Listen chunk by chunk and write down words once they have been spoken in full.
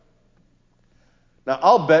Now,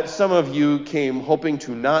 I'll bet some of you came hoping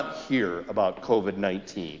to not hear about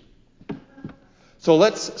COVID-19. So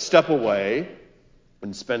let's step away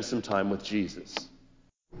and spend some time with Jesus.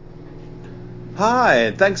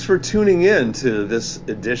 Hi, thanks for tuning in to this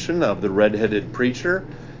edition of The Red-Headed Preacher.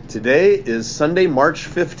 Today is Sunday, March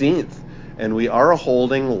 15th, and we are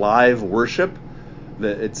holding live worship.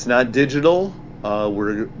 It's not digital,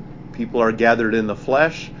 where people are gathered in the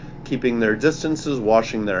flesh, keeping their distances,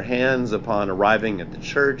 washing their hands upon arriving at the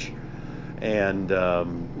church. And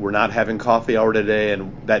we're not having coffee hour today.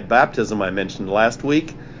 And that baptism I mentioned last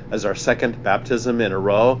week as our second baptism in a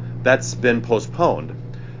row, that's been postponed.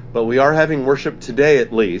 But we are having worship today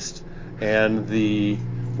at least. And the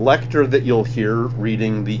lector that you'll hear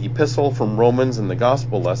reading the epistle from Romans in the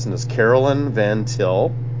gospel lesson is Carolyn Van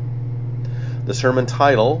Til. The sermon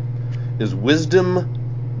title is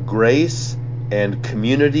Wisdom, Grace, and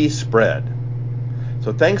Community Spread.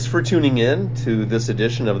 So thanks for tuning in to this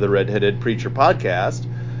edition of the Red-Headed Preacher podcast,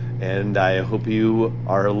 and I hope you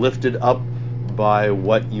are lifted up by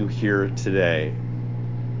what you hear today.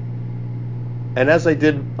 And as I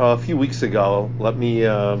did a few weeks ago, let me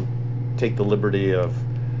take the liberty of,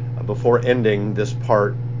 before ending this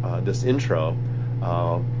part, this intro,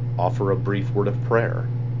 offer a brief word of prayer.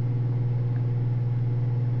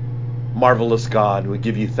 Marvelous God, we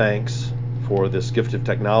give you thanks for this gift of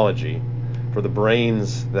technology, for the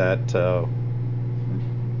brains that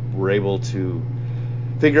were able to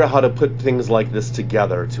figure out how to put things like this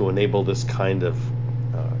together to enable this kind of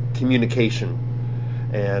communication.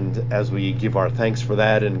 And as we give our thanks for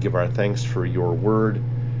that and give our thanks for your word,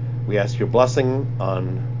 we ask your blessing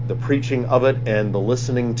on the preaching of it and the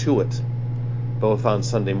listening to it, both on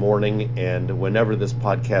Sunday morning and whenever this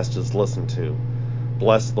podcast is listened to.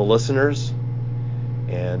 Bless the listeners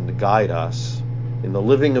and guide us in the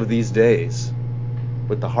living of these days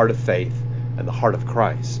with the heart of faith and the heart of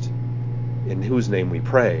Christ, in whose name we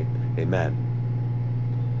pray. Amen.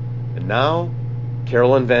 And now,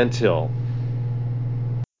 Carolyn Van Til.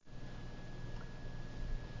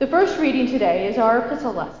 The first reading today is our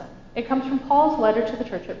epistle lesson. It comes from Paul's letter to the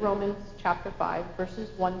church at Romans chapter 5, verses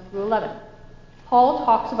 1 through 11. Paul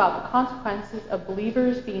talks about the consequences of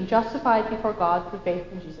believers being justified before God through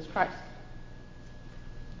faith in Jesus Christ.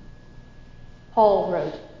 Paul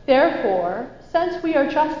wrote, "Therefore, since we are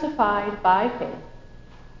justified by faith,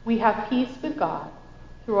 we have peace with God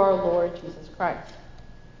through our Lord Jesus Christ,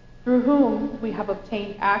 through whom we have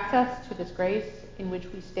obtained access to this grace in which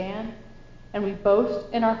we stand, and we boast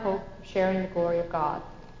in our hope of sharing the glory of God.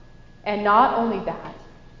 And not only that,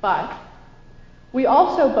 but we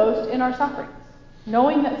also boast in our sufferings,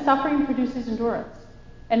 knowing that suffering produces endurance,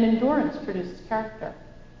 and endurance produces character,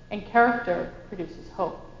 and character produces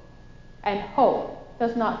hope. And hope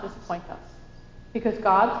does not disappoint us, because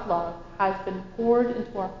God's love has been poured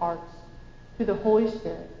into our hearts through the Holy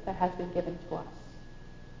Spirit that has been given to us.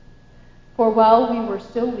 For while we were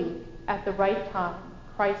still weak, at the right time,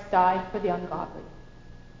 Christ died for the ungodly.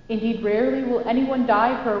 Indeed, rarely will anyone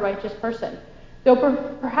die for a righteous person, though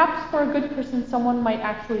perhaps for a good person someone might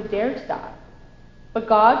actually dare to die. But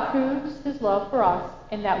God proves his love for us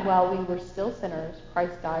in that while we were still sinners,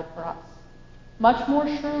 Christ died for us. Much more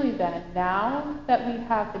surely then, now that we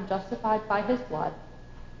have been justified by his blood,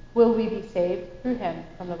 will we be saved through him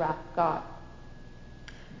from the wrath of God.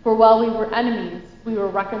 For while we were enemies, we were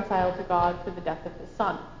reconciled to God through the death of his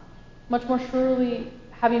Son. Much more surely,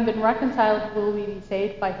 having been reconciled, will we be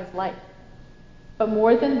saved by his life. But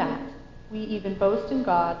more than that, we even boast in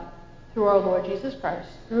God through our Lord Jesus Christ,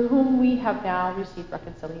 through whom we have now received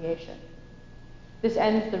reconciliation." This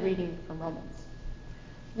ends the reading from Romans.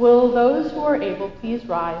 Will those who are able please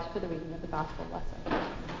rise for the reading of the gospel lesson?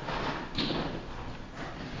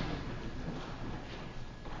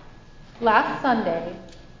 Last Sunday,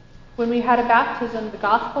 when we had a baptism, the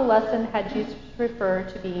gospel lesson had Jesus refer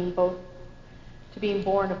to being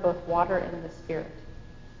born of both water and the Spirit.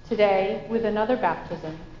 Today, with another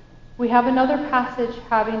baptism, we have another passage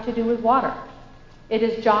having to do with water. It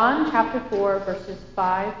is John chapter 4, verses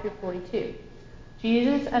 5 through 42.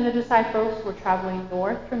 Jesus and the disciples were traveling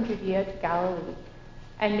north from Judea to Galilee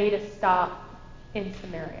and made a stop in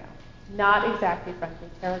Samaria, not exactly friendly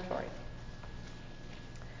territory.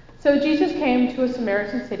 So Jesus came to a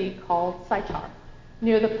Samaritan city called Sychar,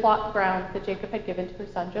 near the plot ground that Jacob had given to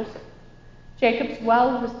his son Joseph. Jacob's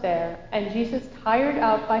well was there, and Jesus, tired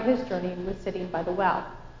out by his journey, was sitting by the well.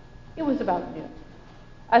 It was about noon.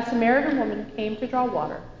 A Samaritan woman came to draw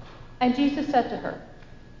water, and Jesus said to her,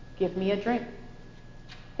 "Give me a drink."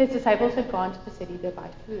 His disciples had gone to the city to buy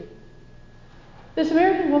food. The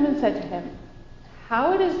Samaritan woman said to him,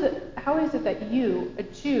 How is it that you, a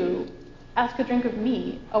Jew, ask a drink of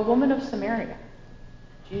me, a woman of Samaria?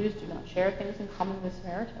 Jews do not share things in common with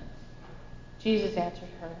Samaritans. Jesus answered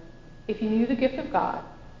her, if you knew the gift of God,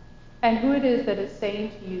 and who it is that is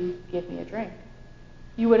saying to you, give me a drink,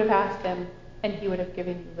 you would have asked him, and he would have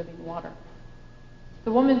given you living water.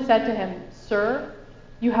 The woman said to him, Sir,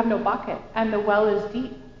 you have no bucket, and the well is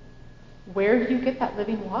deep. Where do you get that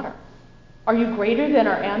living water? Are you greater than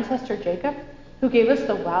our ancestor Jacob, who gave us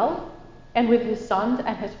the well, and with his sons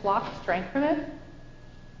and his flocks drank from it?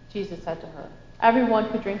 Jesus said to her, everyone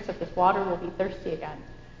who drinks of this water will be thirsty again.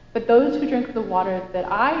 But those who drink of the water that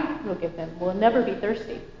I will give them will never be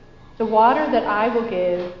thirsty. The water that I will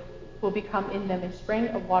give will become in them a spring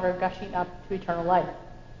of water gushing up to eternal life.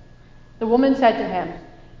 The woman said to him,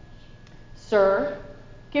 Sir,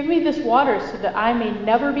 give me this water so that I may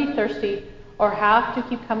never be thirsty or have to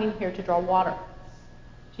keep coming here to draw water.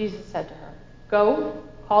 Jesus said to her, Go,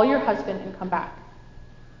 call your husband and come back.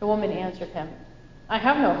 The woman answered him, I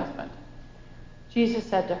have no husband. Jesus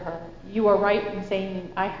said to her, You are right in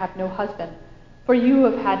saying, I have no husband, for you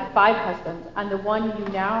have had 5 husbands, and the one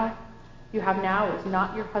you have now is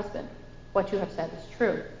not your husband. What you have said is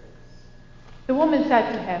true. The woman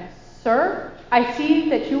said to him, Sir, I see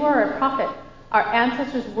that you are a prophet. Our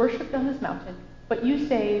ancestors worshipped on this mountain, but you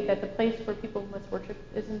say that the place where people must worship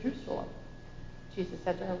is in Jerusalem. Jesus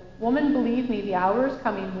said to her, Woman, believe me, the hour is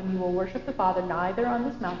coming when you will worship the Father neither on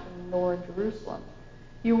this mountain nor in Jerusalem.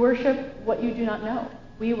 You worship what you do not know.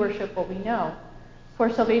 We worship what we know,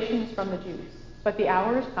 for salvation is from the Jews. But the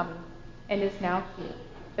hour is coming, and is now here,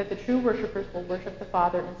 that the true worshippers will worship the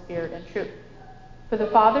Father in spirit and truth. For the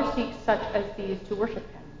Father seeks such as these to worship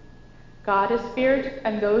him. God is spirit,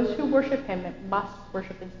 and those who worship him must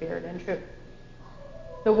worship in spirit and truth.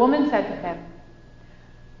 The woman said to him,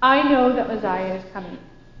 I know that Messiah is coming,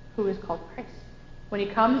 who is called Christ. When he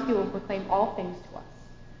comes, he will proclaim all things to us.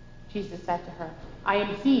 Jesus said to her, I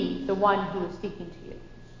am he, the one who is speaking to you.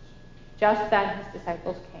 Just then his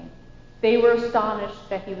disciples came. They were astonished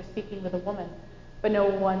that he was speaking with a woman, but no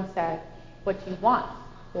one said, What do you want?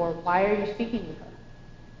 Or why are you speaking with her?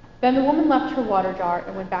 Then the woman left her water jar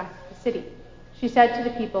and went back to the city. She said to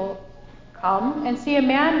the people, Come and see a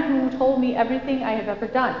man who told me everything I have ever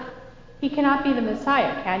done. He cannot be the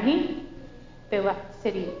Messiah, can he? They left the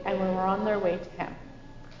city and were on their way to him.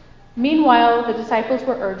 Meanwhile, the disciples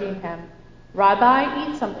were urging him,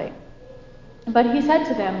 Rabbi, eat something. But he said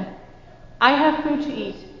to them, I have food to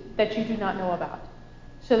eat that you do not know about.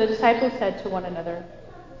 So the disciples said to one another,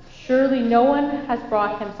 Surely no one has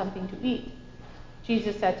brought him something to eat.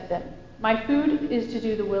 Jesus said to them, My food is to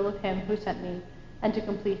do the will of him who sent me and to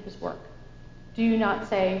complete his work. Do you not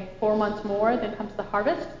say, 4 months more, then comes the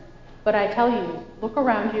harvest? But I tell you, look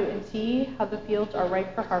around you and see how the fields are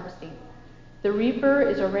ripe for harvesting. The reaper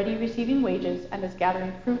is already receiving wages and is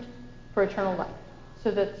gathering fruit for eternal life,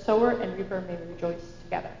 so that the sower and reaper may rejoice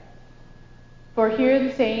together. For here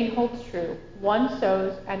the saying holds true, one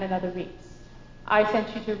sows and another reaps. I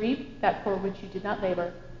sent you to reap that for which you did not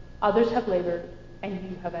labor. Others have labored, and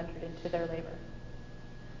you have entered into their labor.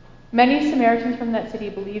 Many Samaritans from that city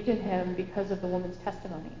believed in him because of the woman's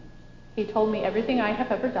testimony. He told me everything I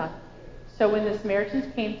have ever done. So when the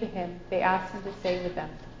Samaritans came to him, they asked him to stay with them.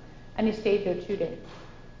 And he stayed there 2 days.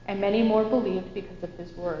 And many more believed because of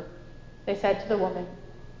his word. They said to the woman,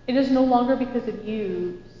 It is no longer because of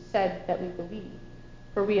you said that we believe,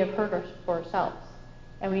 for we have heard for ourselves,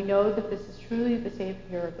 and we know that this is truly the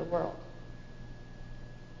Savior of the world.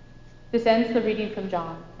 This ends the reading from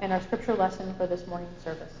John and our scripture lesson for this morning's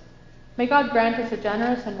service. May God grant us a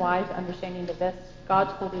generous and wise understanding of this,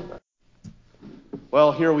 God's holy word.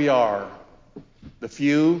 Well, here we are, the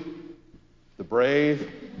few, the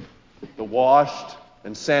brave, the washed,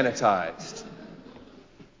 and sanitized.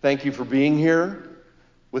 Thank you for being here,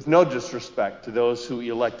 with no disrespect to those who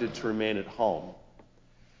elected to remain at home.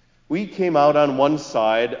 We came out on one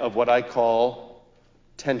side of what I call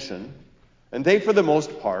tension, and they, for the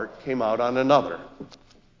most part, came out on another.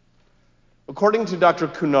 According to Dr.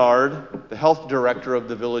 Cunard, the health director of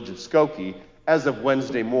the village of Skokie, as of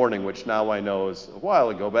Wednesday morning, which now I know is a while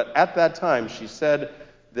ago, but at that time she said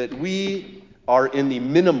that we are in the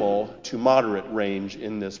minimal to moderate range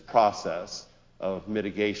in this process of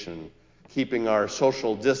mitigation, keeping our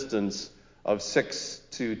social distance of 6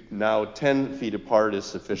 to now 10 feet apart is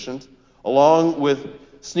sufficient, along with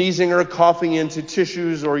sneezing or coughing into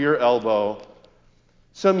tissues or your elbow.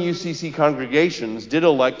 Some UCC congregations did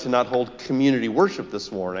elect to not hold community worship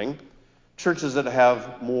this morning, churches that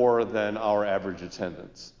have more than our average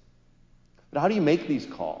attendance. But how do you make these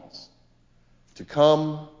calls? To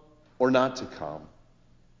come or not to come?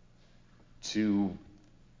 To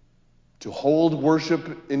hold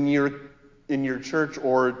worship in your in your church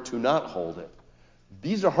or to not hold it.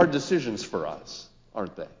 These are hard decisions for us,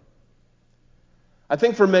 aren't they? I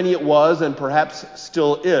think for many it was, and perhaps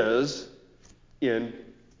still is, in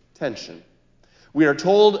tension. We are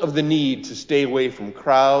told of the need to stay away from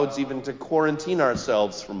crowds, even to quarantine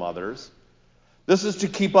ourselves from others. This is to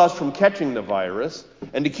keep us from catching the virus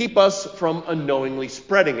and to keep us from unknowingly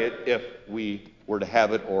spreading it if we were to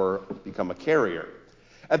have it or become a carrier.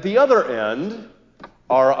 At the other end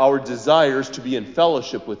are our desires to be in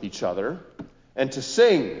fellowship with each other and to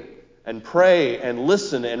sing and pray and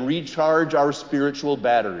listen and recharge our spiritual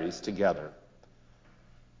batteries together.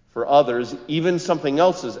 For others, even something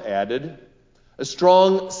else is added, a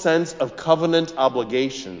strong sense of covenant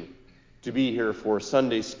obligation to be here for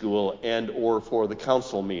Sunday school and or for the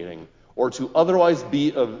council meeting, or to otherwise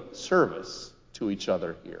be of service to each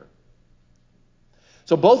other here.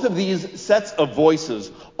 So both of these sets of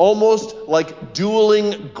voices, almost like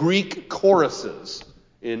dueling Greek choruses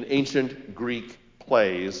in ancient Greek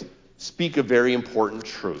plays, speak of very important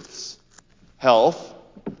truths: health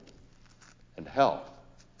and health.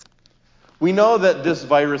 We know that this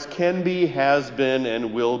virus can be, has been,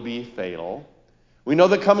 and will be fatal. We know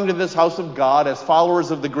that coming to this house of God as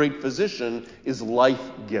followers of the great physician is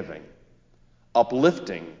life-giving,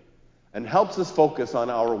 uplifting, and helps us focus on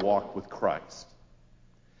our walk with Christ.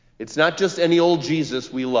 It's not just any old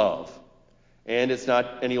Jesus we love, and it's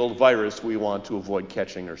not any old virus we want to avoid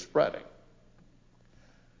catching or spreading.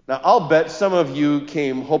 Now, I'll bet some of you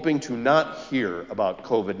came hoping to not hear about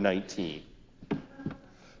COVID-19.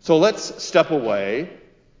 So let's step away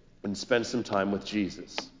and spend some time with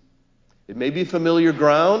Jesus. It may be familiar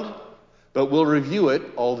ground, but we'll review it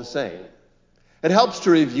all the same. It helps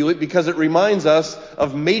to review it because it reminds us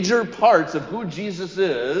of major parts of who Jesus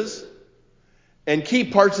is and key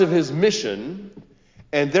parts of his mission,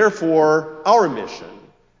 and therefore our mission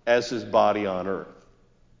as his body on earth.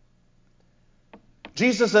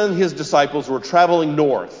 Jesus and his disciples were traveling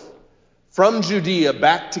north from Judea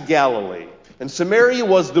back to Galilee, and Samaria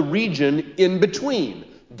was the region in between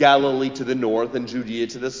Galilee to the north and Judea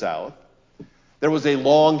to the south. There was a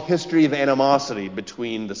long history of animosity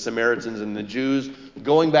between the Samaritans and the Jews,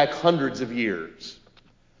 going back hundreds of years.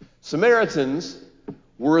 Samaritans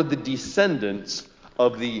were the descendants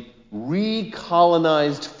of the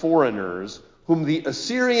recolonized foreigners whom the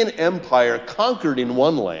Assyrian Empire conquered in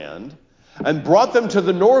one land and brought them to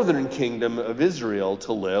the northern kingdom of Israel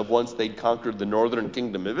to live once they'd conquered the northern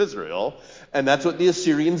kingdom of Israel. And that's what the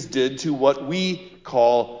Assyrians did to what we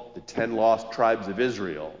call the 10 lost tribes of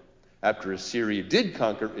Israel. After Assyria did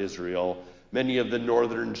conquer Israel, many of the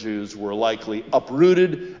northern Jews were likely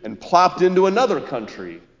uprooted and plopped into another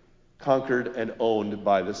country, conquered and owned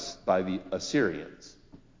by the Assyrians.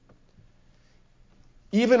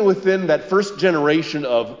 Even within that first generation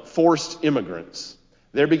of forced immigrants,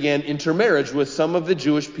 there began intermarriage with some of the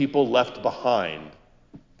Jewish people left behind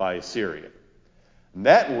by Assyria. And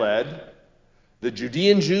that led the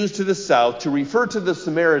Judean Jews to the south to refer to the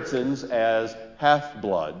Samaritans as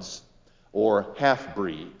half-bloods or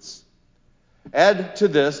half-breeds. Add to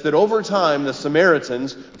this that over time the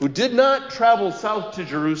Samaritans, who did not travel south to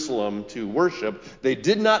Jerusalem to worship, they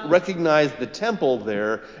did not recognize the temple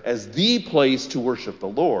there as the place to worship the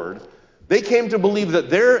Lord. They came to believe that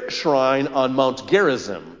their shrine on Mount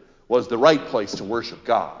Gerizim was the right place to worship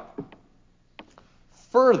God.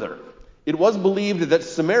 Further, it was believed that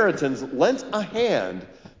Samaritans lent a hand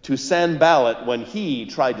to Sanballat when he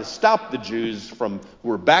tried to stop the Jews who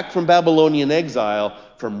were back from Babylonian exile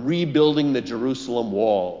from rebuilding the Jerusalem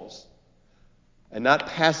walls, and not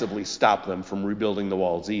passively stop them from rebuilding the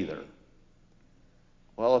walls either.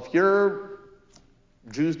 Well, if you're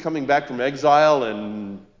Jews coming back from exile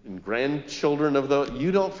and grandchildren of those,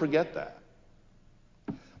 you don't forget that.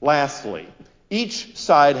 Lastly, each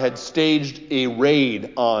side had staged a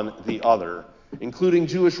raid on the other, including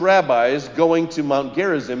Jewish rabbis going to Mount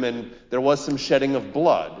Gerizim, and there was some shedding of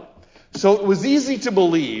blood. So it was easy to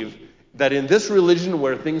believe that in this religion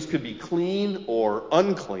where things could be clean or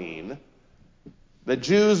unclean, that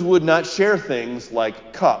Jews would not share things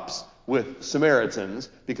like cups with Samaritans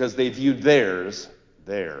because they viewed theirs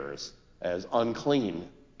as unclean.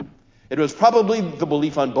 It was probably the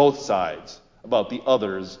belief on both sides about the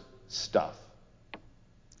other's stuff.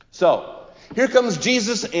 So, here comes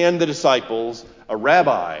Jesus and the disciples, a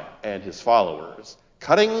rabbi and his followers,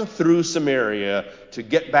 cutting through Samaria to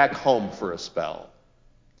get back home for a spell.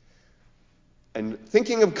 And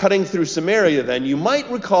thinking of cutting through Samaria then, you might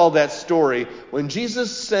recall that story when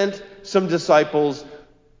Jesus sent some disciples,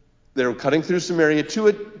 they were cutting through Samaria, to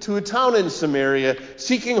a town in Samaria,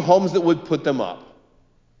 seeking homes that would put them up.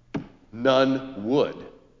 None would.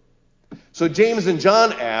 So So James and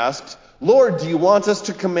John asked, "Lord, do you want us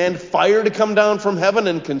to command fire to come down from heaven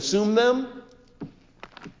and consume them?"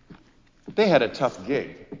 They had a tough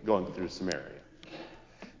gig going through Samaria.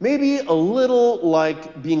 Maybe a little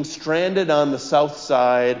like being stranded on the south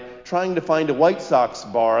side trying to find a White Sox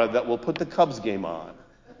bar that will put the Cubs game on.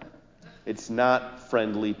 It's not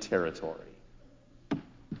friendly territory.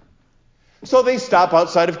 So they stop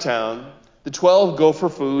outside of town. The 12 go for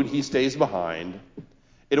food. He stays behind.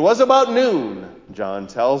 It was about noon, John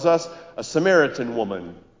tells us, a Samaritan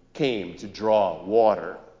woman came to draw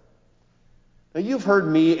water. Now, you've heard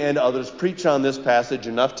me and others preach on this passage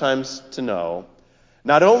enough times to know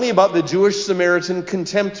not only about the Jewish-Samaritan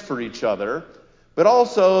contempt for each other, but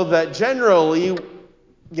also that generally,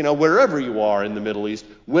 wherever you are in the Middle East,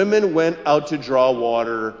 women went out to draw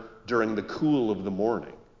water during the cool of the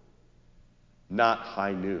morning, not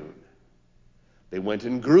high noon. They went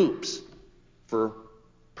in groups for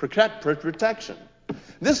protection.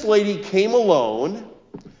 This lady came alone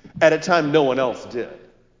at a time no one else did.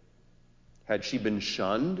 Had she been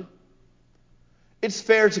shunned? It's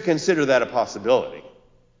fair to consider that a possibility.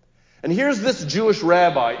 And here's this Jewish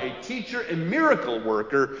rabbi, a teacher, a miracle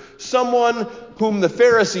worker, someone whom the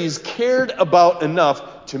Pharisees cared about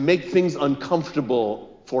enough to make things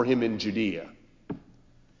uncomfortable for him in Judea.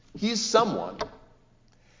 He's someone.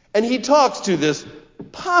 And he talks to this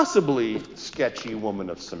possibly sketchy woman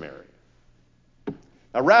of Samaria.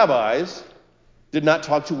 Now, rabbis did not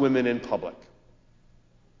talk to women in public.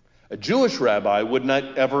 A Jewish rabbi would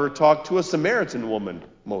not ever talk to a Samaritan woman,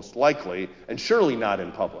 most likely, and surely not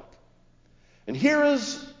in public. And here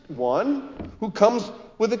is one who comes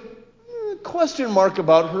with a question mark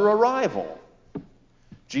about her arrival.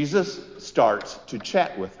 Jesus starts to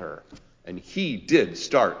chat with her, and he did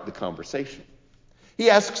start the conversation. He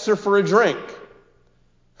asks her for a drink.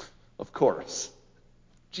 Of course,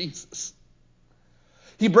 Jesus.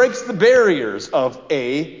 He breaks the barriers of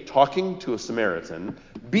A, talking to a Samaritan,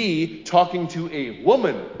 B, talking to a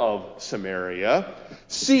woman of Samaria,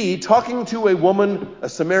 C, talking to a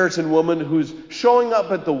Samaritan woman who's showing up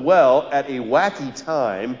at the well at a wacky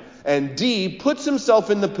time, and D, puts himself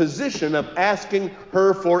in the position of asking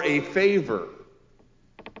her for a favor.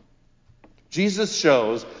 Jesus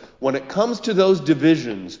shows when it comes to those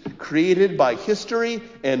divisions created by history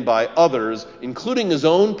and by others, including his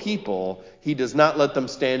own people, he does not let them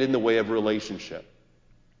stand in the way of relationship.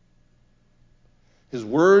 His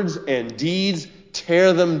words and deeds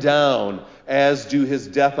tear them down, as do his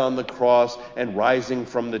death on the cross and rising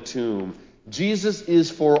from the tomb. Jesus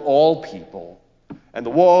is for all people, and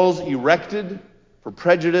the walls erected for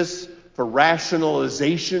prejudice, for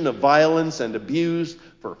rationalization of violence and abuse,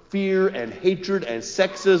 for fear and hatred and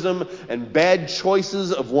sexism and bad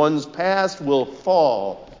choices of one's past will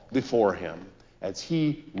fall before him as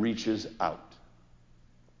he reaches out.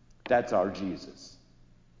 That's our Jesus.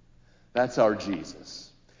 That's our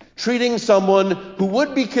Jesus. Treating someone who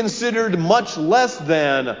would be considered much less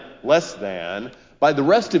than by the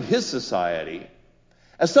rest of his society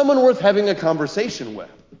as someone worth having a conversation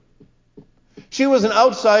with. She was an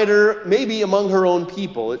outsider, maybe among her own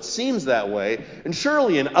people. It seems that way. And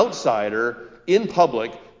surely an outsider in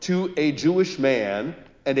public to a Jewish man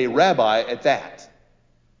and a rabbi at that.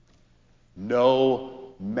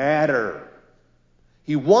 No matter.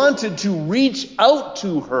 He wanted to reach out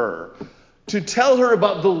to her, to tell her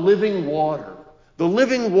about the living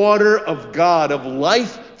water of God, of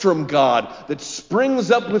life from God that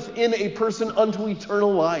springs up within a person unto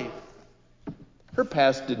eternal life. Her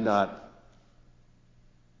past did not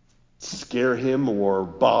scare him or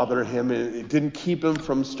bother him. It didn't keep him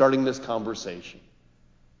from starting this conversation,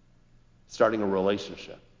 starting a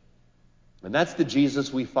relationship. And that's the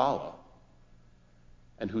Jesus we follow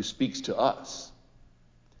and who speaks to us.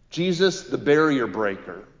 Jesus, the barrier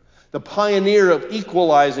breaker, the pioneer of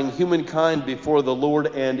equalizing humankind before the Lord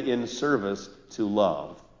and in service to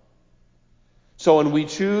love. So when we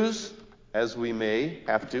choose, as we may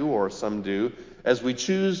have to, or some do,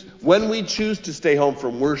 when we choose to stay home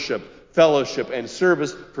from worship, fellowship, and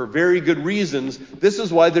service for very good reasons, this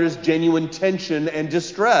is why there's genuine tension and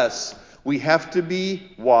distress. We have to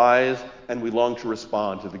be wise, and we long to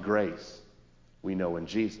respond to the grace we know in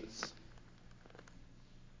Jesus.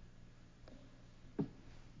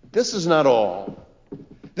 This is not all.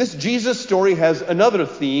 This Jesus story has another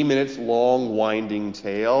theme in its long, winding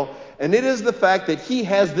tale, and it is the fact that he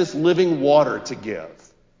has this living water to give.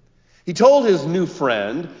 He told his new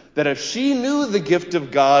friend that if she knew the gift of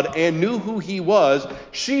God and knew who he was,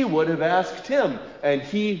 she would have asked him, and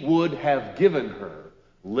he would have given her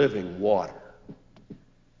living water.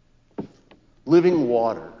 Living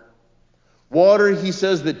water. Water, he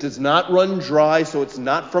says, that does not run dry, so it's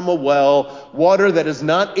not from a well. Water that is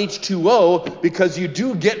not H2O, because you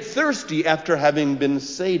do get thirsty after having been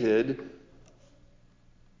sated.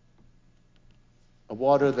 A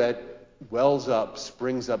water that wells up,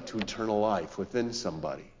 springs up to eternal life within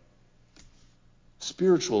somebody.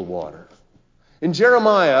 Spiritual water. In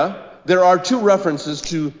Jeremiah, there are two references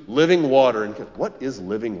to living water. And what is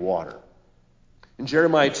living water? In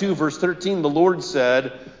Jeremiah 2, verse 13, the Lord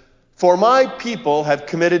said, "For my people have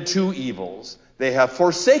committed two evils. They have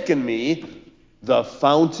forsaken me, the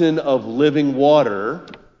fountain of living water,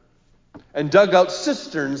 and dug out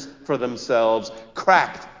cisterns for themselves,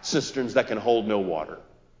 cracked cisterns that can hold no water."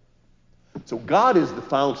 So God is the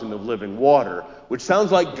fountain of living water, which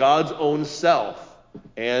sounds like God's own self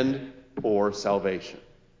and or salvation.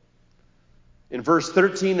 In verse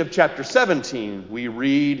 13 of chapter 17, we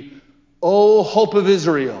read, "O hope of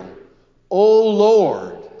Israel, O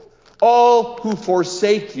Lord, all who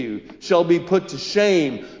forsake you shall be put to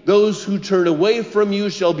shame. Those who turn away from you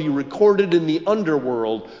shall be recorded in the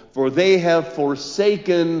underworld, for they have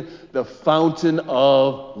forsaken the fountain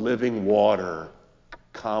of living water,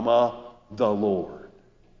 the Lord."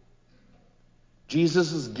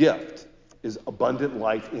 Jesus' gift is abundant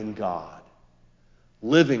life in God.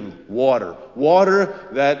 Living water. Water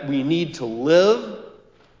that we need to live,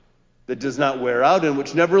 that does not wear out, and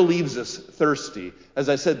which never leaves us thirsty. As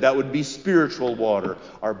I said, that would be spiritual water.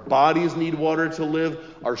 Our bodies need water to live.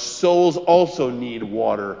 Our souls also need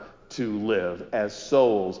water to live as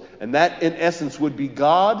souls. And that, in essence, would be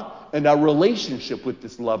God and our relationship with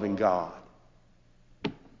this loving God.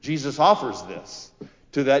 Jesus offers this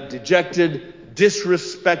to that dejected,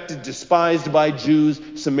 disrespected, despised by Jews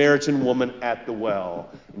Samaritan woman at the well.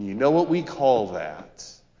 And you know what we call that?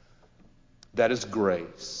 That is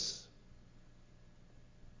grace.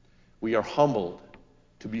 We are humbled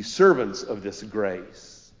to be servants of this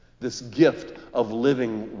grace, this gift of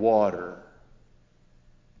living water.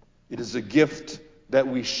 It is a gift that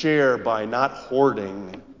we share by not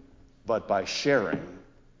hoarding, but by sharing,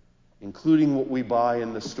 including what we buy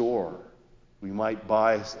in the store. We might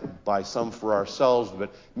buy some for ourselves,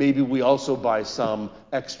 but maybe we also buy some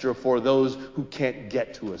extra for those who can't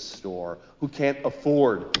get to a store, who can't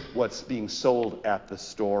afford what's being sold at the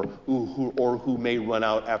store, or who may run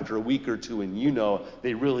out after a week or two, and you know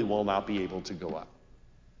they really will not be able to go out.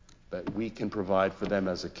 But we can provide for them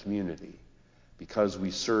as a community because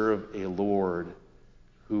we serve a Lord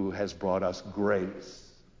who has brought us grace.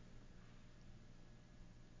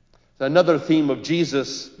 Another theme of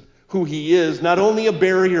Jesus, who he is, not only a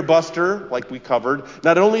barrier buster, like we covered,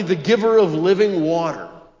 not only the giver of living water,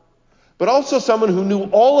 but also someone who knew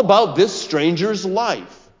all about this stranger's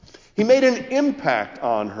life. He made an impact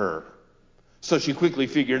on her. So she quickly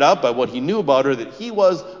figured out by what he knew about her that he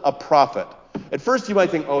was a prophet. At first you might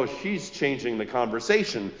think, oh, she's changing the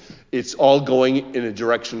conversation. It's all going in a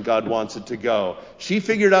direction God wants it to go. She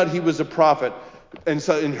figured out he was a prophet. And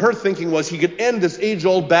so in her thinking was he could end this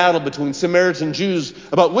age-old battle between Samaritan Jews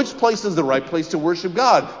about which place is the right place to worship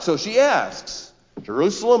God. So she asks,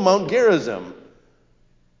 Jerusalem, Mount Gerizim.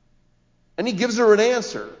 And he gives her an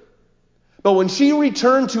answer. But when she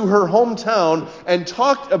returned to her hometown and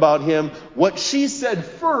talked about him, what she said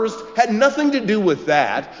first had nothing to do with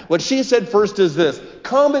that. What she said first is this: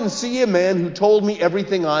 "Come and see a man who told me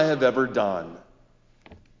everything I have ever done."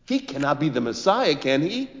 He cannot be the Messiah, can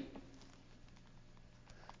he?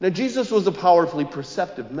 Now, Jesus was a powerfully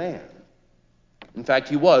perceptive man. In fact,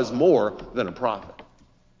 he was more than a prophet.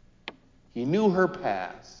 He knew her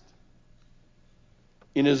past.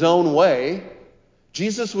 In his own way,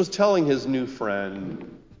 Jesus was telling his new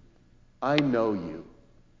friend, I know you.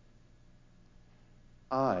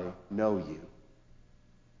 I know you.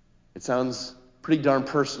 It sounds pretty darn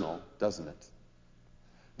personal, doesn't it?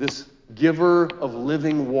 This giver of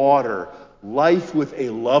living water, life with a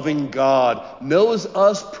loving God, knows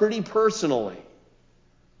us pretty personally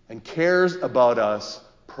and cares about us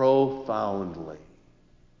profoundly.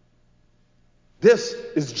 This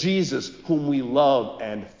is Jesus whom we love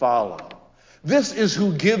and follow. This is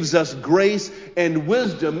who gives us grace and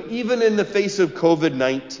wisdom even in the face of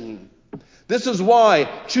COVID-19. This is why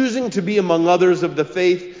choosing to be among others of the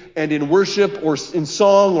faith and in worship or in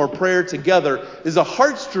song or prayer together is a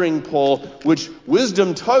heartstring pull which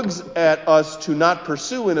wisdom tugs at us to not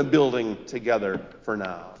pursue in a building together for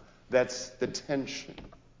now. That's the tension.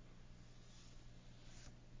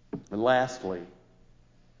 And lastly,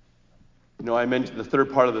 I mentioned the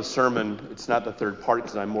third part of the sermon. It's not the third part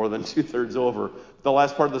because I'm more than 2/3 over. The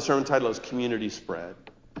last part of the sermon title is Community Spread.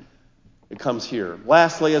 It comes here.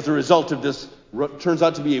 Lastly, as a result of this, turns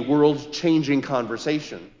out to be a world-changing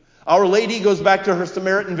conversation. Our Lady goes back to her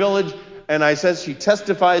Samaritan village, and I says she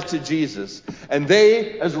testifies to Jesus. And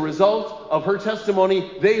they, as a result of her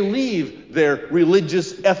testimony, they leave their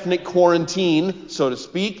religious ethnic quarantine, so to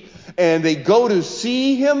speak, and they go to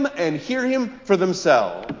see him and hear him for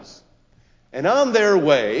themselves. And on their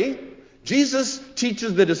way, Jesus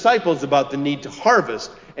teaches the disciples about the need to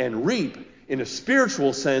harvest and reap in a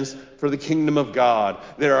spiritual sense for the kingdom of God.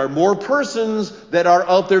 There are more persons that are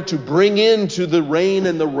out there to bring into the reign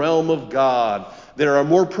and the realm of God. There are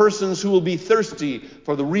more persons who will be thirsty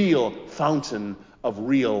for the real fountain of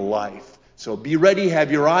real life. So be ready,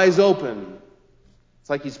 have your eyes open. It's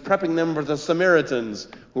like he's prepping them for the Samaritans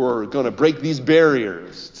who are going to break these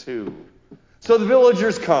barriers too. So the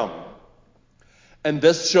villagers come. And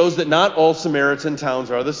this shows that not all Samaritan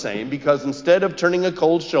towns are the same, because instead of turning a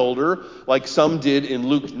cold shoulder like some did in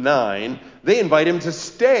Luke 9, they invite him to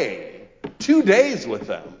stay 2 days with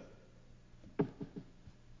them.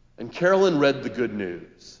 And Carolyn read the good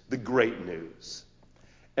news, the great news.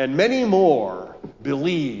 And many more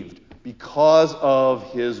believed because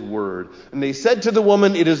of his word. And they said to the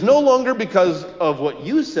woman, "It is no longer because of what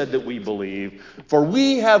you said that we believe, for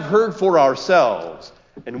we have heard for ourselves,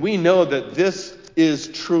 and we know that this is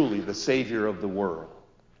truly the Savior of the world."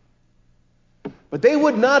 But they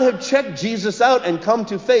would not have checked Jesus out and come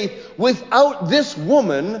to faith without this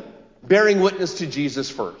woman bearing witness to Jesus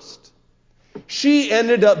first. She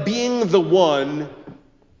ended up being the one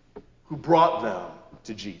who brought them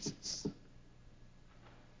to Jesus.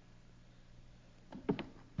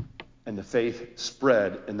 And the faith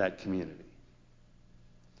spread in that community.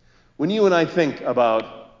 When you and I think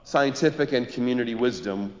about scientific and community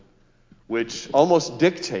wisdom, which almost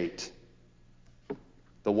dictate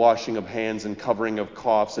the washing of hands and covering of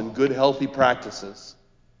coughs and good healthy practices,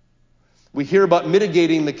 we hear about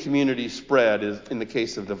mitigating the community spread in the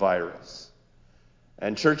case of the virus.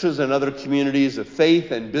 And churches and other communities of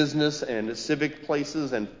faith and business and civic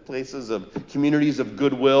places and places of communities of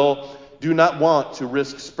goodwill do not want to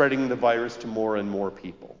risk spreading the virus to more and more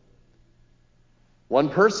people. One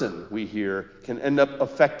person, we hear, can end up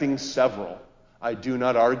affecting several. I do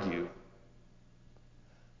not argue.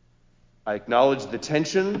 I acknowledge the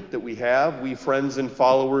tension that we have, we friends and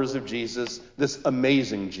followers of Jesus, this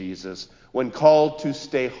amazing Jesus, when called to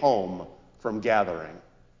stay home from gathering.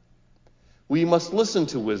 We must listen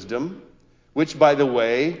to wisdom, which, by the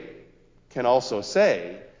way, can also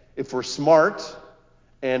say, if we're smart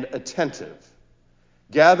and attentive,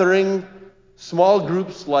 gathering small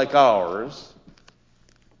groups like ours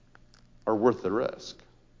are worth the risk.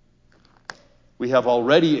 We have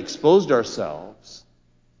already exposed ourselves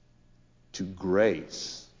to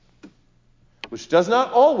grace, which does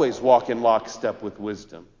not always walk in lockstep with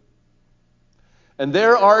wisdom. And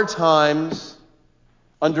there are times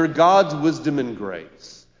under God's wisdom and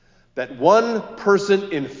grace that one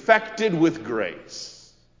person infected with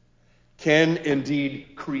grace can indeed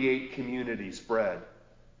create community spread,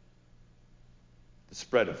 the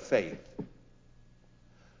spread of faith.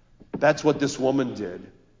 That's what this woman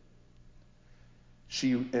did.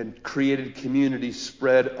 She created community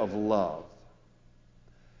spread of love,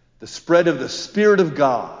 the spread of the Spirit of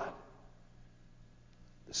God,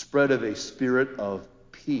 the spread of a spirit of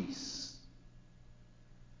peace.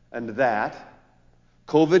 And that,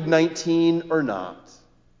 COVID-19 or not,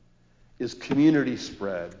 is community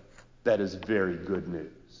spread that is very good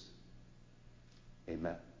news.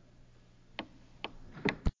 Amen.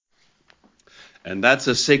 And that's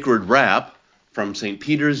a sacred wrap from St.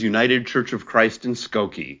 Peter's United Church of Christ in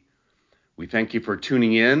Skokie. We thank you for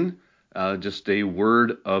tuning in. Just a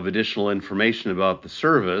word of additional information about the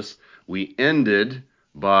service. We ended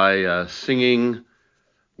by singing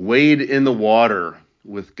 "Wade in the Water"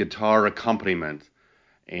 with guitar accompaniment.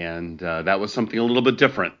 And that was something a little bit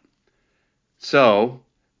different. So,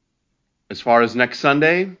 as far as next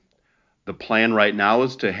Sunday, the plan right now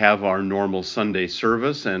is to have our normal Sunday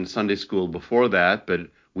service and Sunday school before that, but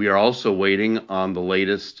we are also waiting on the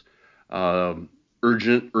latest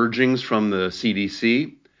urgent urgings from the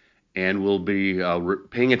CDC, and we'll be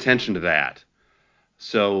paying attention to that.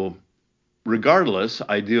 So, regardless,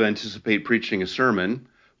 I do anticipate preaching a sermon,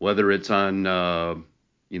 whether it's on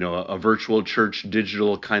a virtual church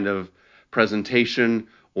digital kind of presentation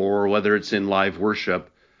or whether it's in live worship,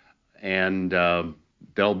 and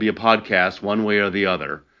there'll be a podcast one way or the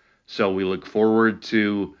other. So we look forward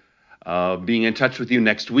to being in touch with you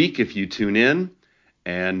next week if you tune in,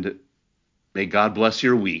 and may God bless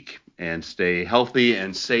your week and stay healthy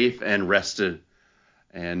and safe and rested,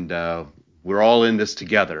 and we're all in this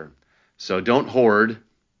together. So don't hoard,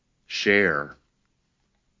 share.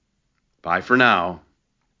 Bye for now.